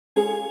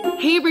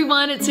Hey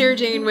everyone, it's Sarah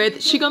Jane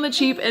with Chic on the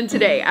Cheap, and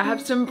today I have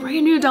some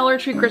brand new Dollar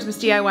Tree Christmas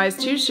DIYs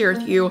to share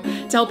with you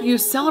to help you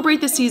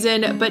celebrate the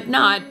season but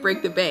not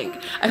break the bank.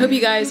 I hope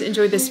you guys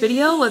enjoyed this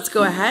video. Let's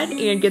go ahead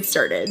and get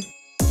started.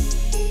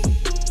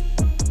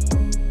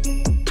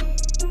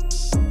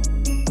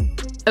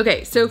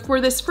 Okay, so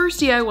for this first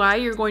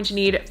DIY, you're going to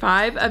need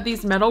 5 of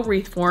these metal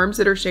wreath forms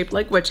that are shaped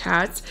like witch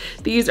hats.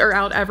 These are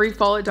out every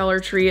fall at Dollar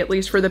Tree, at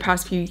least for the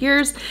past few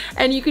years,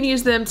 and you can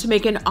use them to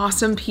make an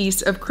awesome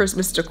piece of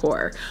Christmas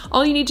decor.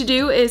 All you need to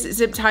do is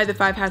zip tie the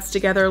 5 hats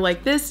together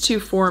like this to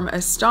form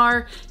a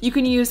star. You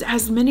can use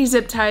as many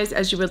zip ties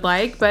as you would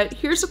like, but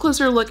here's a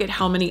closer look at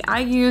how many I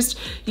used.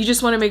 You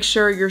just want to make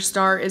sure your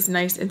star is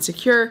nice and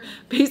secure.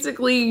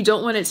 Basically, you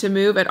don't want it to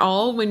move at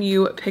all when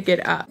you pick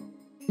it up.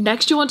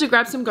 Next, you'll want to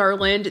grab some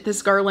garland.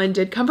 This garland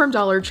did come from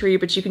Dollar Tree,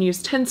 but you can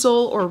use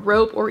tinsel or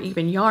rope or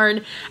even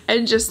yarn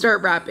and just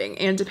start wrapping.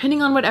 And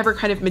depending on whatever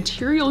kind of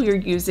material you're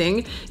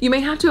using, you may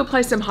have to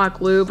apply some hot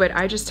glue, but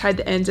I just tied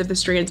the ends of the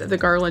strands of the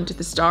garland to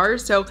the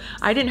stars, so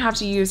I didn't have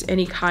to use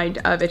any kind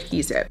of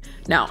adhesive.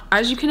 Now,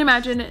 as you can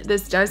imagine,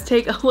 this does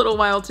take a little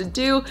while to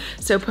do,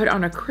 so put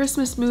on a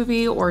Christmas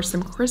movie or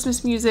some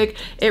Christmas music.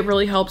 It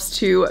really helps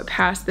to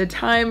pass the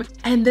time.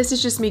 And this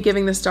is just me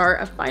giving the star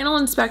a final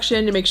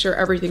inspection to make sure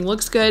everything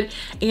looks good.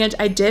 And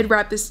I did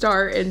wrap the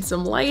star in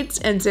some lights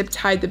and zip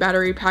tied the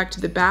battery pack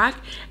to the back.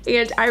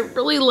 And I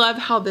really love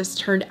how this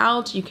turned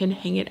out. You can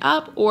hang it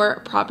up or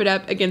prop it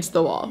up against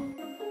the wall.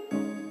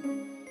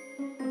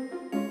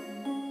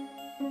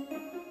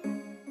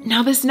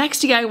 Now this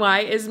next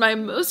DIY is my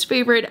most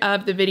favorite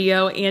of the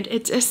video, and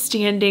it's a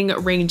standing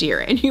reindeer,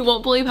 and you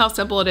won't believe how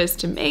simple it is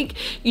to make.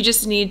 You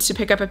just need to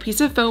pick up a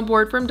piece of foam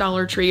board from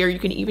Dollar Tree, or you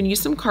can even use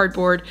some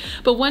cardboard,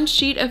 but 1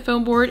 sheet of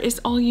foam board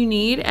is all you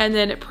need, and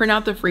then print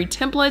out the free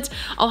template.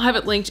 I'll have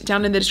it linked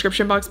down in the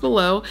description box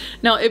below.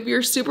 Now if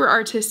you're super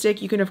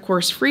artistic, you can of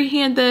course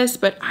freehand this,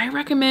 but I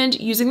recommend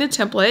using the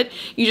template.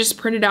 You just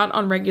print it out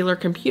on regular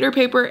computer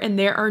paper, and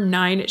there are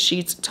 9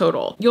 sheets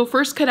total. You'll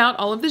first cut out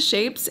all of the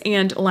shapes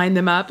and line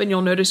them up, and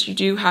you'll notice you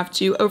do have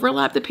to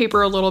overlap the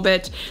paper a little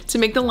bit to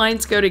make the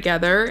lines go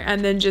together,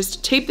 and then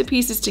just tape the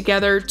pieces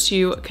together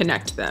to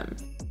connect them.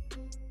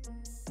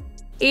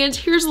 And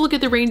here's a look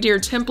at the reindeer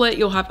template.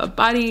 You'll have a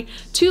body,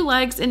 2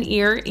 legs, an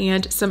ear,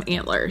 and some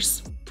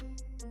antlers.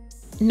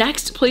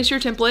 Next, place your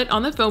template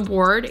on the foam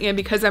board, and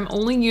because I'm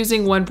only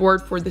using 1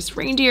 board for this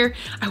reindeer,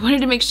 I wanted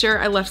to make sure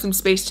I left some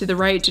space to the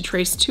right to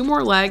trace 2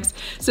 more legs,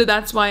 so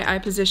that's why I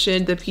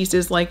positioned the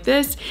pieces like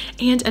this.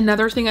 And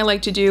another thing I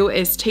like to do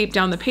is tape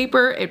down the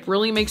paper. It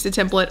really makes the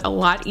template a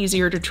lot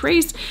easier to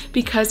trace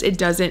because it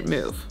doesn't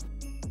move.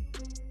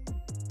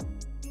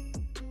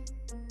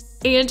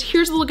 And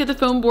here's a look at the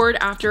foam board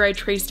after I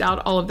traced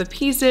out all of the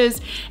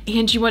pieces,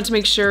 and you want to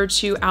make sure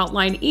to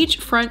outline each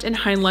front and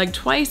hind leg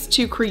twice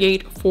to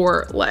create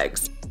 4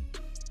 legs.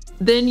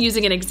 Then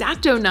using an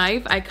X-Acto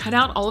knife, I cut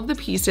out all of the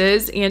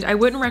pieces, and I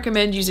wouldn't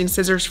recommend using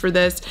scissors for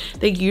this.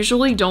 They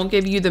usually don't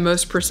give you the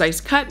most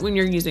precise cut when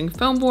you're using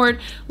foam board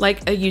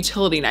like a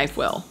utility knife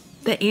will.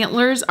 The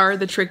antlers are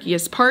the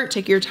trickiest part.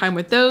 Take your time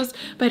with those,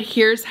 but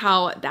here's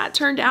how that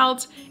turned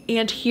out,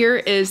 and here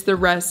is the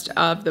rest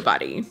of the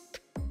body.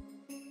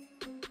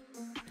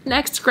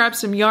 Next, grab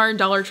some yarn.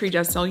 Dollar Tree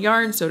does sell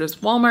yarn, so does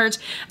Walmart,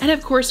 and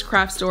of course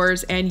craft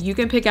stores, and you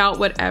can pick out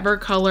whatever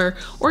color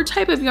or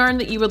type of yarn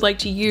that you would like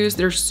to use.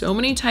 There's so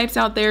many types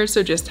out there,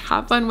 so just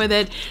have fun with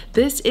it.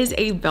 This is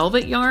a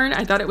velvet yarn.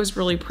 I thought it was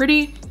really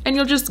pretty, and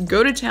you'll just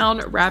go to town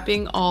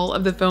wrapping all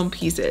of the foam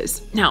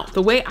pieces. Now,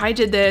 the way I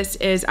did this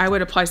is I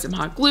would apply some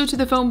hot glue to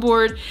the foam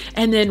board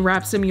and then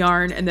wrap some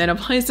yarn and then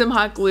apply some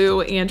hot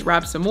glue and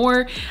wrap some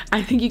more.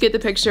 I think you get the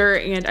picture,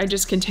 and I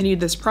just continued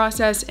this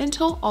process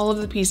until all of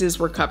the pieces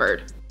were covered.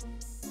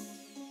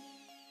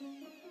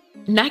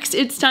 Next,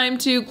 it's time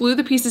to glue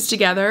the pieces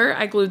together.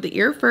 I glued the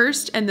ear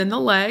first and then the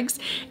legs.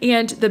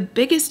 And the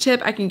biggest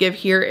tip I can give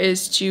here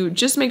is to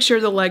just make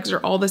sure the legs are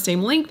all the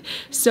same length.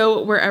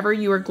 So wherever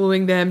you are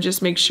gluing them,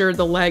 just make sure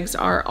the legs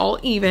are all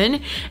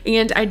even.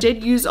 And I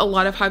did use a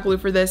lot of hot glue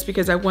for this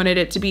because I wanted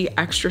it to be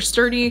extra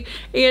sturdy.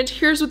 And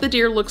here's what the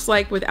deer looks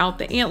like without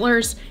the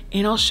antlers.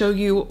 And I'll show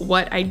you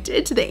what I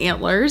did to the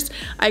antlers.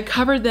 I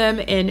covered them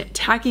in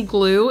tacky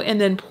glue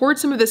and then poured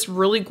some of this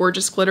really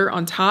gorgeous glitter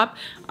on top.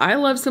 I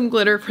love some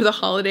glitter for the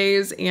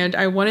holidays, and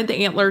I wanted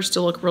the antlers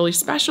to look really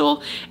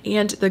special,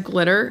 and the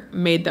glitter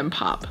made them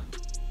pop.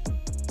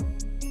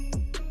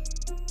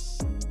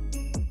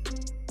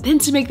 Then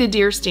to make the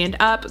deer stand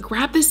up,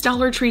 grab this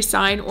Dollar Tree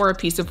sign or a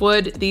piece of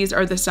wood. These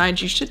are the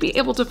signs you should be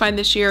able to find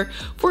this year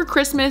for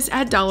Christmas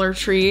at Dollar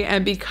Tree,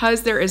 and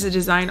because there is a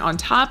design on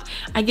top,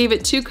 I gave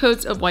it 2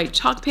 coats of white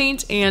chalk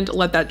paint and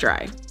let that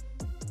dry.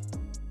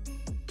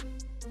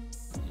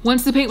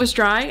 Once the paint was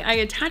dry, I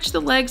attached the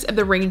legs of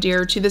the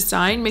reindeer to the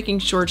sign, making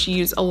sure to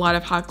use a lot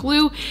of hot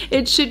glue.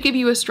 It should give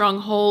you a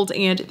strong hold,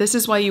 and this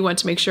is why you want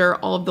to make sure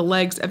all of the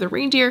legs of the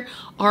reindeer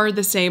are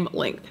the same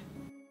length.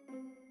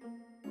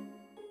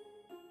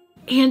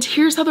 And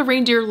here's how the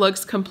reindeer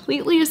looks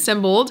completely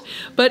assembled.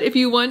 But if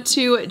you want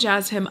to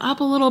jazz him up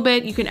a little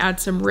bit, you can add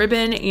some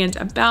ribbon and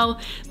a bell.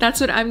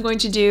 That's what I'm going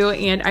to do.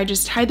 And I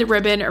just tied the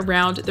ribbon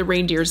around the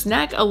reindeer's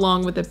neck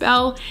along with the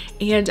bell.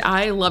 And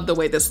I love the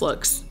way this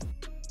looks.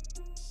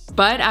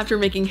 But after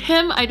making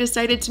him, I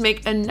decided to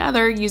make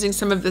another using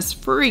some of this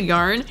furry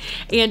yarn,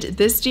 and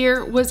this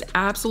deer was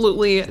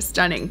absolutely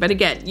stunning. But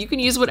again, you can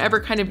use whatever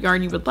kind of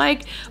yarn you would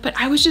like, but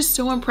I was just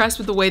so impressed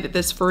with the way that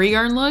this furry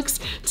yarn looks.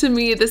 To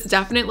me, this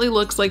definitely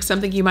looks like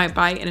something you might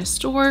buy in a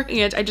store,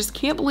 and I just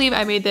can't believe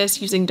I made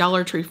this using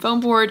Dollar Tree foam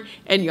board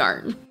and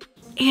yarn.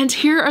 And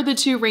here are the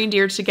two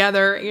reindeer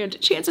together, and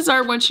chances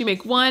are once you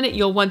make one,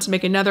 you'll want to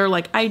make another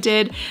like I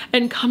did.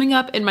 And coming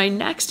up in my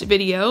next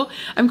video,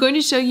 I'm going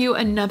to show you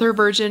another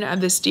version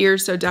of this deer,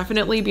 so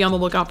definitely be on the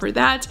lookout for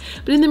that.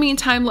 But in the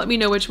meantime, let me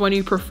know which one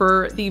you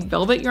prefer, the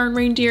velvet yarn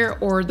reindeer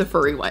or the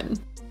furry one.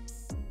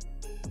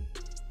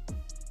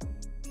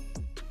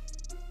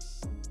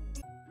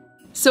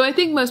 So I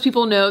think most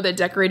people know that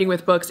decorating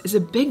with books is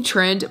a big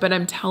trend, but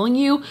I'm telling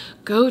you,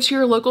 go to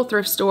your local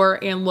thrift store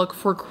and look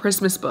for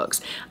Christmas books.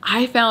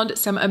 I found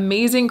some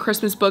amazing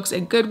Christmas books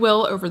at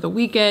Goodwill over the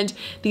weekend.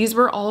 These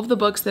were all of the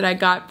books that I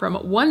got from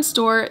one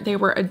store. They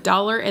were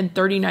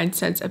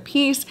 $1.39 a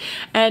piece,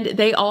 and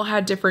they all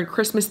had different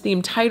Christmas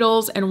themed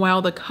titles. And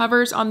while the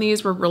covers on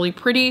these were really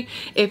pretty,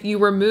 if you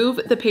remove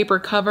the paper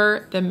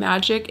cover, the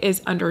magic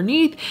is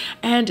underneath.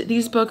 And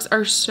these books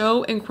are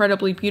so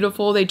incredibly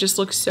beautiful. They just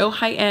look so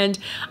high end.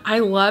 I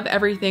love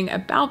everything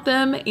about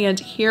them, and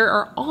here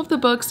are all of the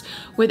books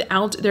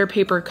without their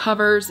paper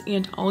covers,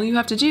 and all you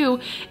have to do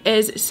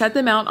is set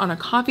them out on a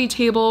coffee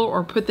table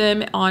or put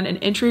them on an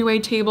entryway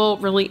table,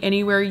 really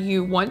anywhere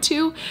you want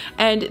to,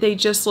 and they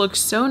just look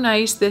so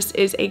nice. This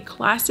is a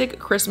classic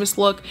Christmas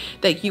look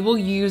that you will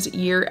use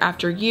year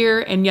after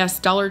year, and yes,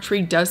 Dollar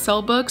Tree does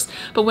sell books,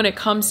 but when it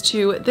comes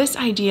to this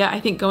idea, I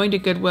think going to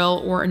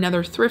Goodwill or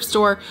another thrift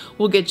store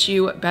will get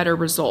you better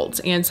results,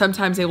 and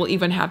sometimes they will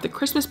even have the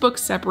Christmas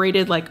books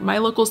separated like my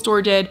local store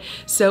did,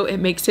 so it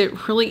makes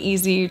it really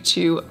easy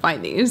to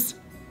find these.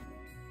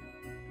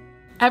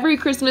 Every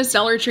Christmas,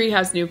 Dollar Tree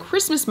has new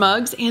Christmas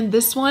mugs, and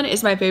this one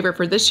is my favorite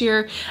for this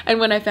year. And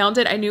when I found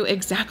it, I knew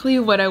exactly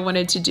what I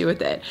wanted to do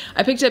with it.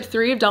 I picked up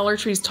 3 of Dollar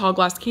Tree's tall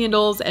glass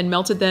candles and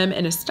melted them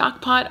in a stock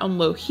pot on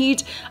low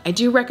heat. I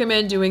do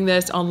recommend doing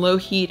this on low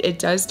heat. It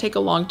does take a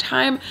long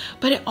time,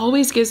 but it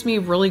always gives me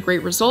really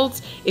great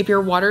results. If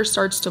your water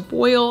starts to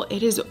boil,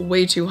 it is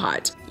way too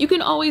hot. You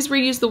can always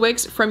reuse the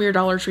wicks from your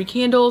Dollar Tree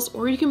candles,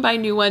 or you can buy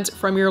new ones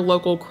from your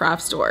local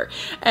craft store.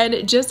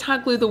 And just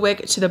hot glue the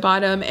wick to the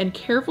bottom and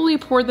carefully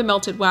pour the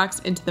melted wax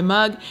into the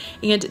mug,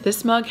 and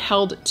this mug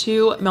held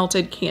 2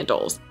 melted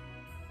candles.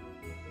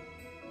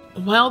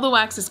 While the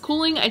wax is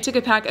cooling, I took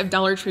a pack of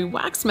Dollar Tree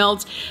wax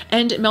melts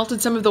and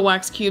melted some of the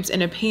wax cubes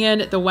in a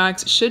pan. The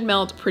wax should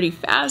melt pretty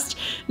fast.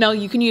 Now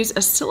you can use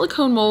a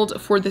silicone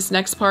mold for this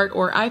next part,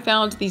 or I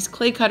found these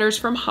clay cutters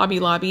from Hobby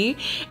Lobby,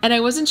 and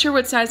I wasn't sure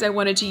what size I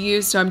wanted to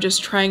use, so I'm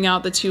just trying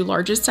out the 2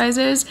 largest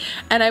sizes,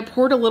 and I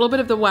poured a little bit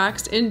of the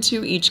wax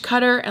into each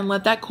cutter and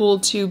let that cool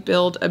to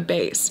build a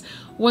base.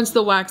 Once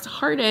the wax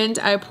hardened,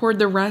 I poured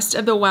the rest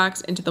of the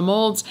wax into the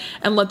molds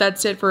and let that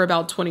sit for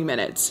about 20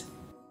 minutes.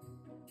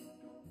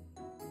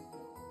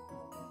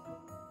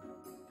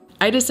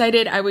 I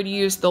decided I would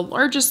use the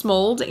largest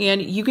mold,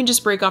 and you can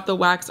just break off the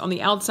wax on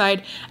the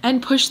outside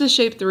and push the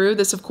shape through.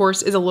 This, of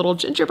course, is a little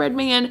gingerbread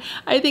man.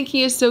 I think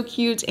he is so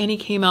cute, and he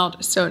came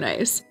out so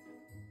nice.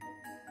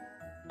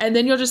 And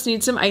then you'll just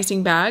need some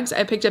icing bags.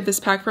 I picked up this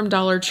pack from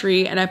Dollar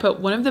Tree, and I put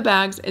one of the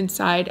bags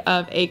inside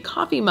of a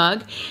coffee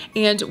mug,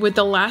 and with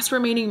the last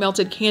remaining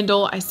melted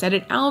candle, I set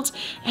it out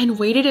and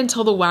waited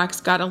until the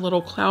wax got a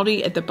little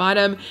cloudy at the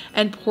bottom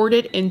and poured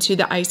it into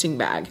the icing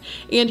bag.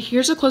 And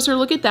here's a closer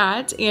look at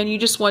that, and you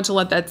just want to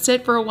let that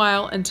sit for a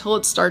while until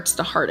it starts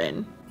to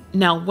harden.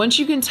 Now, once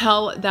you can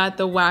tell that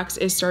the wax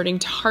is starting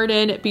to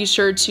harden, be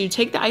sure to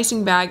take the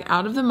icing bag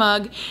out of the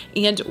mug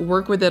and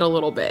work with it a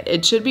little bit.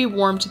 It should be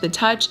warm to the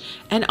touch,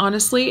 and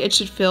honestly, it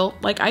should feel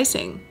like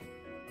icing.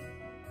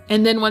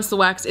 And then once the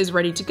wax is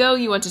ready to go,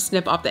 you want to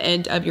snip off the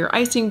end of your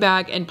icing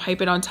bag and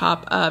pipe it on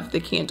top of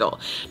the candle.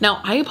 Now,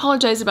 I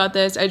apologize about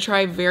this. I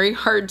try very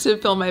hard to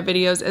film my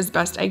videos as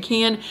best I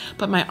can,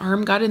 but my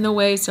arm got in the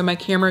way, so my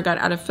camera got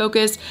out of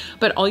focus.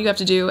 But all you have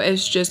to do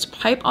is just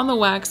pipe on the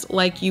wax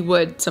like you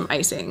would some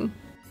icing.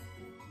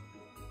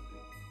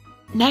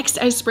 Next,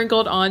 I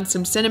sprinkled on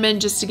some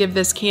cinnamon just to give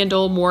this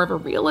candle more of a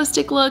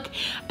realistic look.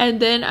 And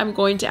then I'm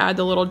going to add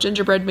the little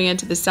gingerbread man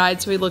to the side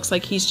so he looks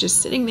like he's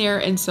just sitting there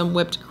in some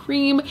whipped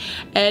cream.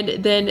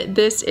 And then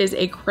this is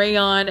a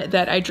crayon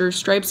that I drew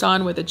stripes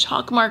on with a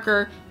chalk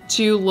marker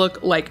to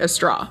look like a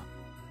straw.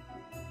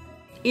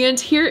 And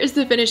here is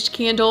the finished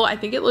candle. I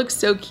think it looks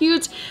so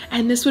cute,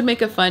 and this would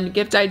make a fun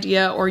gift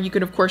idea, or you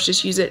could of course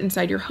just use it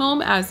inside your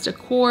home as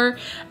decor.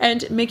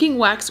 And making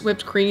wax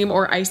whipped cream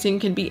or icing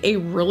can be a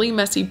really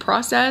messy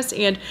process,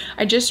 and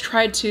I just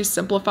tried to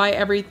simplify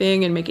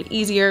everything and make it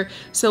easier.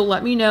 So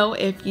let me know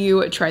if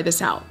you try this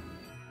out.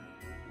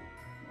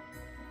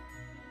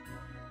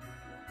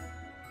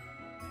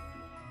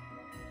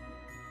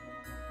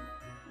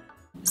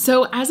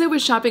 So as I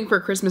was shopping for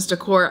Christmas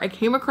decor, I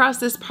came across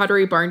this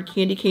Pottery Barn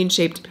candy cane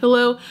shaped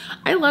pillow.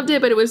 I loved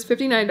it, but it was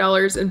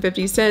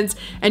 $59.50,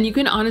 and you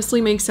can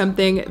honestly make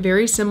something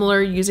very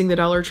similar using the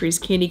Dollar Tree's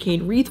candy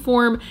cane wreath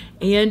form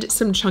and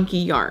some chunky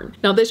yarn.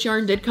 Now this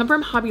yarn did come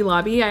from Hobby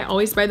Lobby. I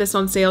always buy this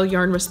on sale.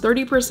 Yarn was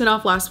 30%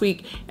 off last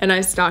week and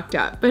I stocked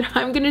up, but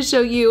I'm gonna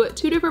show you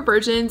two different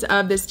versions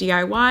of this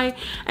DIY.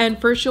 And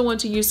first you'll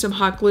want to use some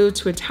hot glue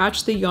to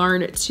attach the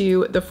yarn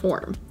to the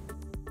form.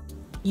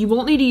 You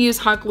won't need to use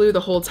hot glue the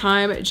whole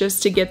time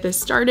just to get this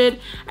started.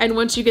 And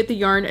once you get the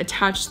yarn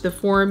attached to the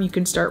form, you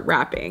can start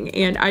wrapping.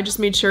 And I just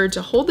made sure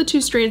to hold the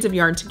two strands of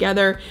yarn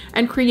together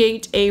and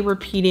create a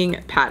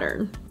repeating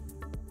pattern.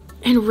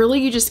 And really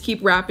you just keep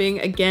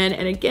wrapping again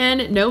and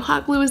again. No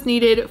hot glue is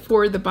needed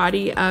for the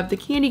body of the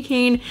candy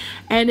cane.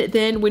 And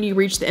then when you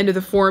reach the end of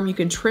the form, you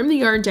can trim the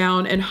yarn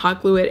down and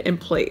hot glue it in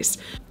place.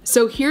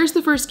 So here's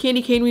the first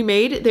candy cane we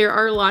made. There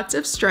are lots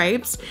of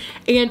stripes,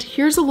 and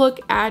here's a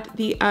look at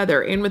the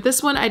other. And with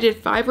this one, I did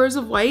 5 rows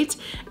of white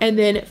and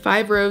then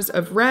 5 rows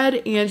of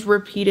red and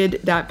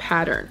repeated that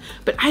pattern.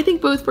 But I think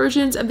both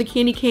versions of the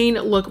candy cane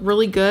look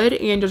really good,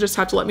 and you'll just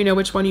have to let me know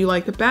which one you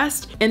like the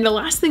best. And the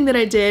last thing that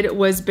I did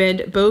was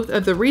bend both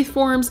of the wreath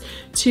forms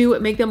to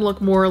make them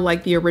look more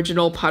like the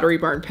original Pottery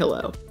Barn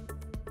pillow.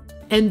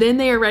 And then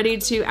they are ready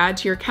to add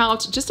to your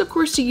couch, just of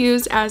course to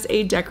use as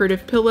a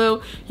decorative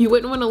pillow. You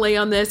wouldn't want to lay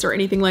on this or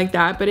anything like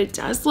that, but it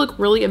does look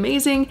really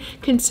amazing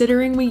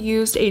considering we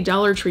used a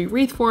Dollar Tree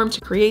wreath form to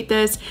create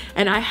this.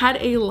 And I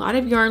had a lot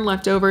of yarn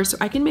left over, so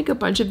I can make a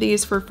bunch of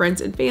these for friends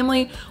and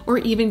family or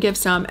even give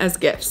some as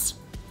gifts.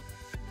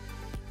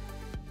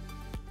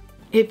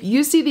 If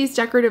you see these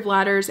decorative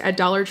ladders at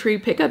Dollar Tree,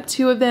 pick up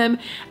 2 of them.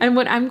 And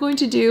what I'm going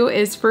to do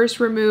is first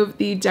remove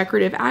the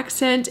decorative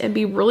accent, and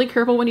be really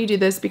careful when you do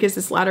this because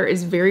this ladder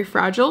is very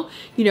fragile.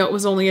 You know, it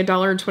was only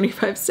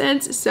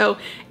 $1.25, so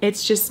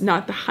it's just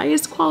not the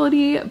highest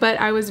quality, but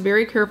I was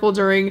very careful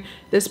during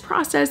this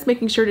process,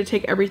 making sure to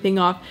take everything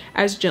off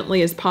as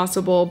gently as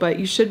possible. But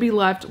you should be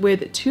left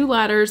with 2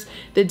 ladders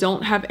that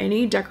don't have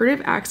any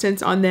decorative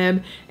accents on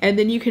them, and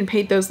then you can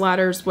paint those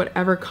ladders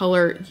whatever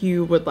color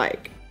you would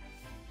like.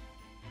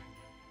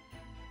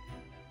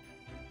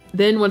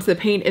 Then once the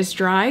paint is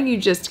dry,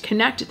 you just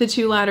connect the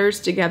 2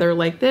 ladders together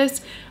like this.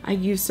 I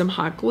used some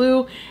hot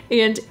glue,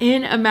 and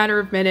in a matter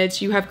of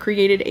minutes, you have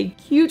created a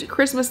cute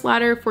Christmas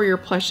ladder for your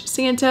plush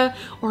Santa,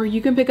 or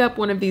you can pick up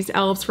one of these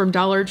elves from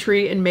Dollar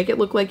Tree and make it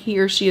look like he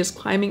or she is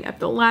climbing up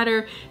the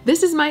ladder.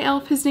 This is my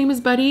elf, his name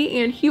is Buddy,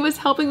 and he was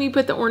helping me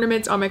put the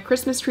ornaments on my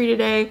Christmas tree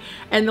today,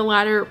 and the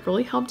ladder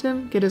really helped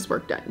him get his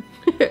work done.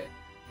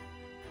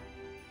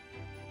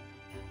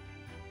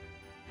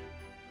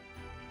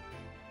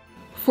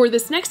 For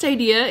this next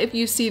idea, if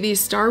you see these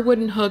star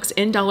wooden hooks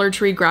in Dollar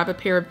Tree, grab a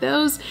pair of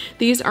those.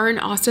 These are an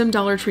awesome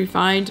Dollar Tree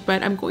find,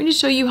 but I'm going to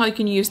show you how you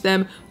can use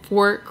them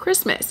for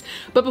Christmas.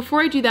 But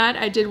before I do that,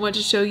 I did want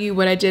to show you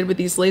what I did with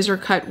these laser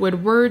cut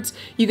wood words.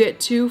 You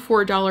get 2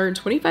 for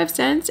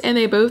 $1.25, and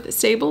they both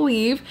say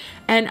believe,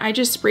 and I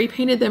just spray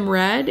painted them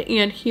red,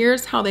 and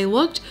here's how they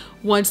looked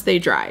once they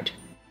dried.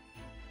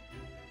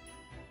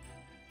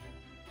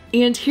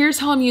 And here's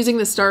how I'm using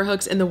the star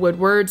hooks and the wood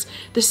words.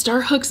 The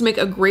star hooks make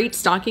a great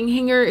stocking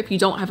hanger if you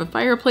don't have a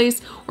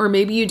fireplace, or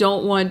maybe you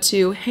don't want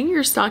to hang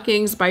your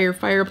stockings by your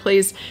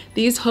fireplace.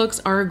 These hooks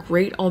are a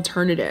great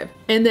alternative.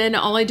 And then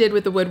all I did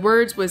with the wood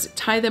words was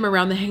tie them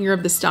around the hanger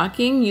of the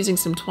stocking using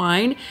some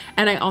twine.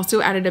 And I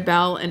also added a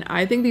bell, and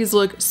I think these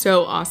look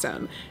so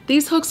awesome.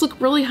 These hooks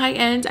look really high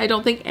end. I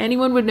don't think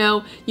anyone would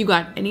know you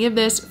got any of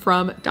this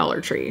from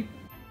Dollar Tree.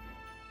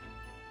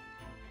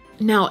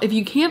 Now, if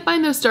you can't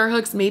find those star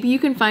hooks, maybe you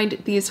can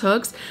find these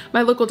hooks.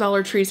 My local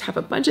Dollar Trees have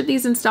a bunch of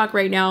these in stock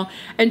right now,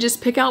 and just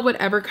pick out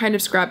whatever kind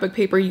of scrapbook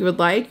paper you would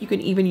like. You can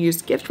even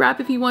use gift wrap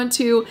if you want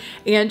to,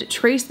 and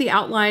trace the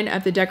outline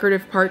of the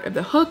decorative part of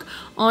the hook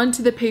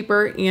onto the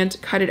paper and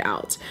cut it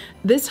out.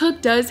 This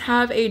hook does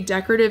have a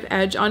decorative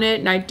edge on it,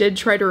 and I did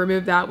try to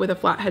remove that with a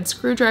flathead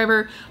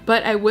screwdriver,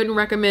 but I wouldn't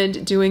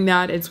recommend doing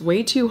that. It's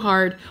way too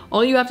hard.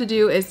 All you have to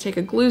do is take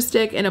a glue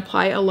stick and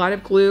apply a lot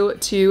of glue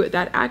to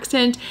that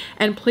accent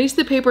and place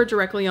the paper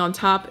directly on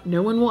top.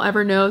 No one will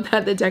ever know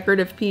that the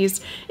decorative piece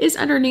is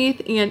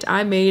underneath, and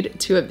I made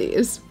 2 of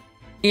these.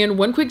 And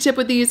one quick tip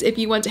with these, if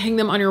you want to hang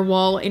them on your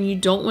wall and you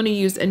don't want to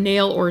use a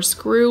nail or a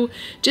screw,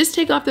 just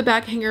take off the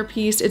back hanger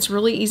piece. It's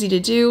really easy to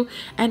do.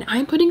 And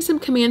I'm putting some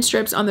command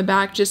strips on the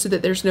back just so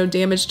that there's no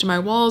damage to my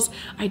walls.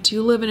 I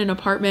do live in an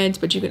apartment,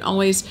 but you can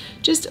always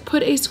just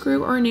put a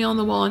screw or a nail on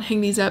the wall and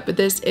hang these up, but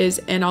this is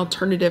an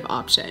alternative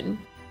option.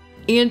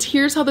 And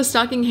here's how the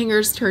stocking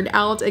hangers turned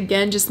out.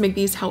 Again, just make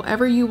these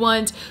however you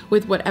want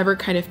with whatever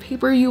kind of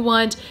paper you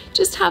want.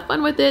 Just have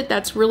fun with it.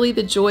 That's really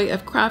the joy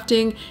of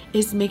crafting,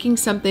 is making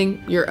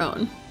something your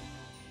own.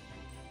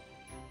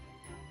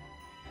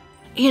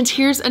 And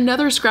here's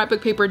another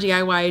scrapbook paper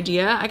DIY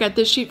idea. I got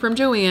this sheet from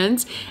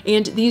Joann's,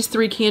 and these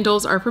 3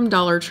 candles are from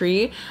Dollar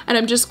Tree. And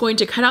I'm just going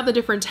to cut out the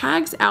different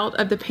tags out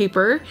of the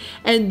paper,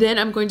 and then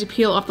I'm going to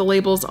peel off the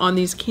labels on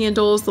these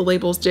candles. The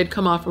labels did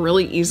come off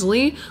really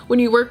easily. When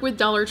you work with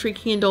Dollar Tree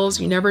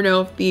candles, you never know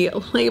if the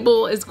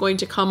label is going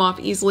to come off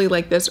easily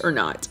like this or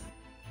not.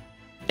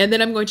 And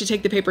then I'm going to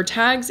take the paper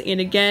tags and,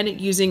 again,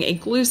 using a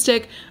glue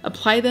stick,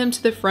 apply them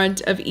to the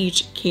front of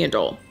each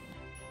candle.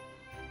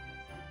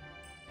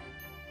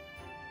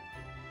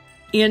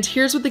 And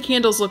here's what the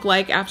candles look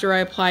like after I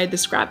applied the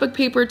scrapbook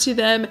paper to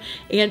them,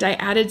 and I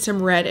added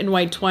some red and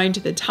white twine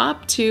to the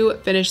top to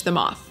finish them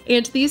off.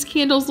 And these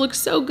candles look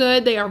so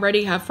good. They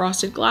already have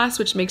frosted glass,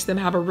 which makes them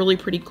have a really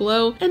pretty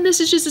glow. And this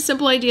is just a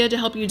simple idea to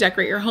help you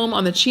decorate your home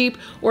on the cheap,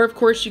 or of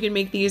course you can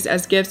make these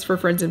as gifts for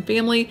friends and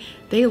family.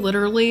 They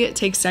literally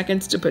take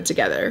seconds to put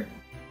together.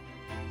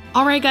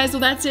 Alright guys, well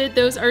that's it.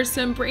 Those are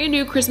some brand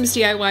new Christmas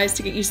DIYs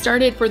to get you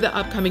started for the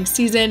upcoming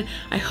season.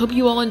 I hope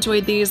you all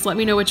enjoyed these. Let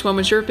me know which one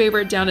was your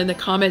favorite down in the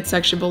comment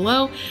section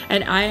below.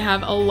 And I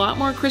have a lot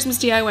more Christmas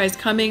DIYs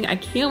coming. I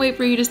can't wait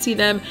for you to see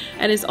them.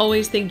 And as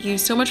always, thank you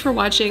so much for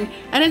watching.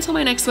 And until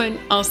my next one,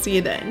 I'll see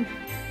you then.